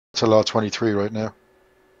till R23 right now.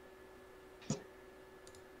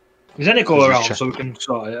 Is Enico around so we can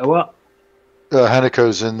sort it or what?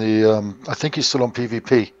 Haneko's in the. I think he's still on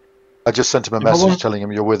PvP. I just sent him a message telling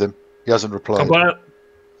him you're with him. He hasn't replied.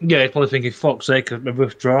 Yeah, he's probably thinking, fuck's sake, I'll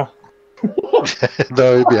withdraw.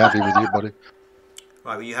 No, he'd be happy with you, buddy.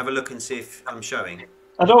 Right, will you have a look and see if I'm showing?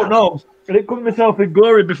 I don't know. I didn't come myself in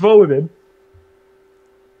glory before with him.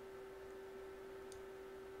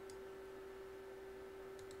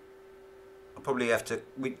 I'll probably have to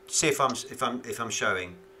see if I'm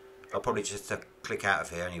showing. I'll probably just have to click out of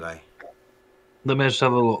here anyway. Let me just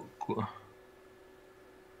have a look.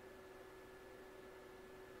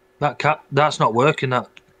 That's not working. That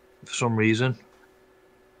for some reason.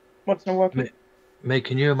 What's not working?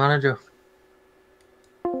 Making you a manager.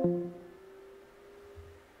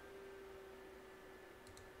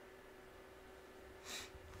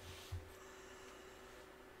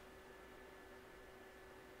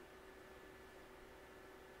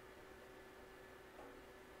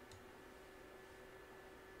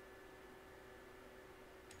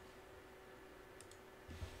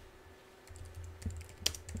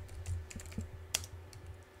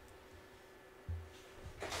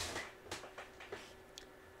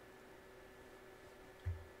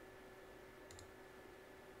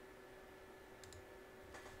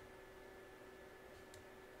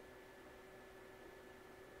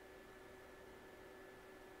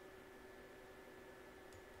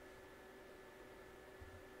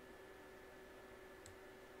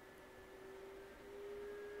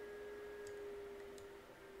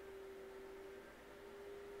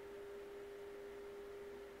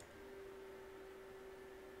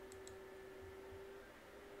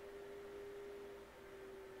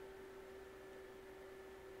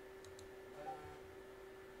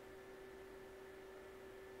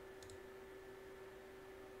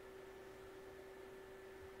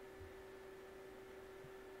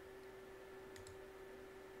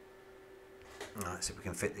 Alright, see if we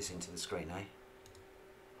can fit this into the screen, eh?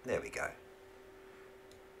 There we go.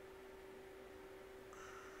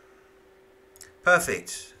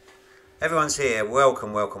 Perfect. Everyone's here.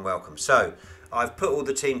 Welcome, welcome, welcome. So, I've put all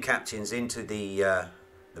the team captains into the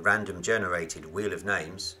random generated wheel of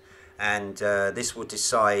names, and this will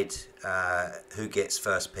decide who gets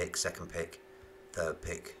first pick, second pick, third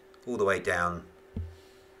pick, all the way down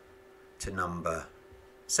to number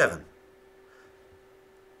 7.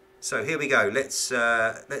 So here we go. Let's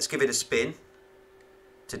give it a spin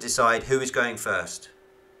to decide who is going first.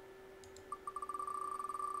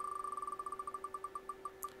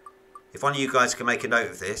 If one of you guys can make a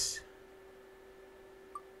note of this.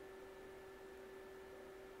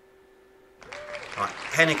 Right,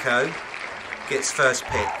 Hennico gets first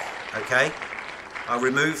pick. Okay, I'll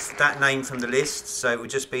remove that name from the list, so it will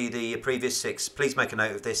just be the previous 6. Please make a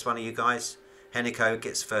note of this, one of you guys. Hennico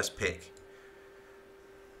gets first pick.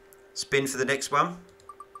 Spin for the next one.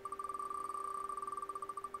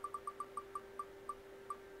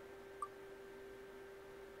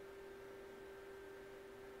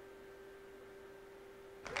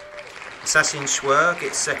 Assassin Schwer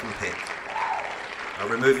gets second pick. I'll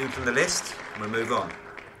remove him from the list and we'll move on.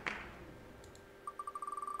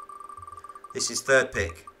 This is third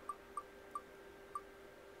pick.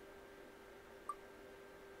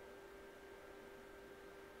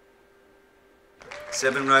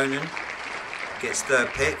 Seven Ronan gets third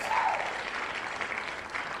pick.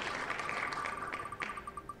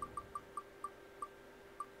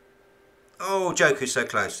 Oh, Joker's so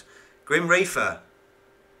close. Grim Reaper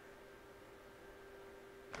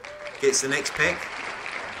gets the next pick.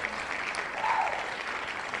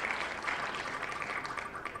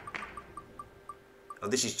 Oh,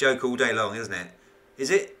 this is Joker all day long, isn't it? Is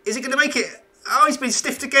it going to make it? Oh, he's been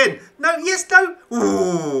stiffed again. No, yes, no.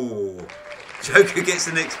 Ooh. Joker gets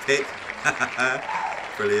the next pick.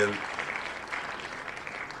 Brilliant.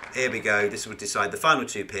 Here we go. This will decide the final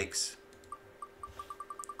 2 picks.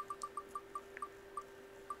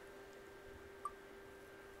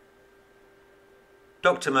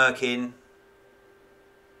 Dr. Merkin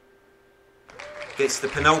gets the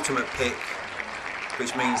penultimate pick,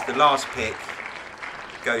 which means the last pick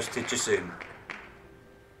goes to Jasum.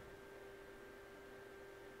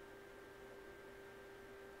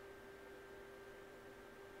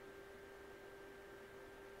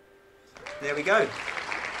 There we go.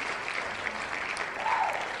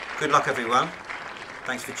 Good luck, everyone.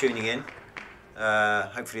 Thanks for tuning in.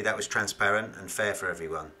 Hopefully that was transparent and fair for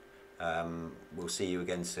everyone. We'll see you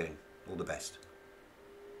again soon. All the best.